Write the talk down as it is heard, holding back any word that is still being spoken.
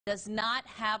Does not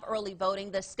have early voting.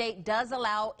 The state does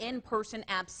allow in-person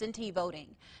absentee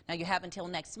voting. Now you have until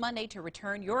next Monday to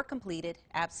return your completed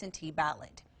absentee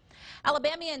ballot.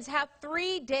 Alabamians have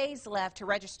 3 days left to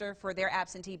register for their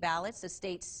absentee ballots. The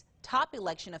state's top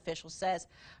election official says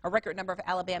a record number of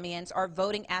Alabamians are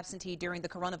voting absentee during the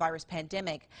coronavirus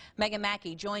pandemic. Megan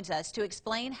Mackey joins us to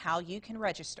explain how you can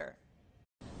register.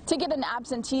 To get an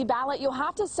absentee ballot, you'll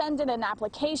have to send in an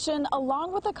application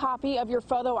along with a copy of your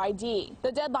photo ID.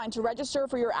 The deadline to register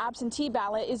for your absentee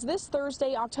ballot is this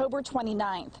Thursday, October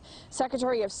 29th.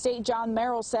 Secretary of State John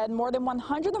Merrill said more than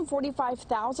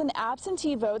 145,000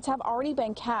 absentee votes have already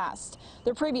been cast.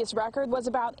 The previous record was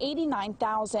about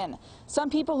 89,000. Some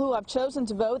people who have chosen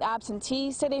to vote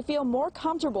absentee say they feel more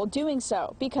comfortable doing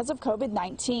so because of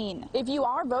COVID-19. If you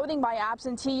are voting by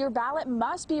absentee, your ballot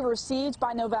must be received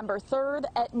by November 3rd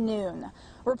at noon.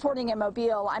 Reporting in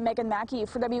Mobile, I'm Megan Mackey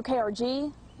for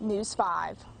WKRG News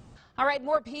 5. All right,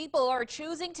 more people are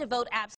choosing to vote absentee.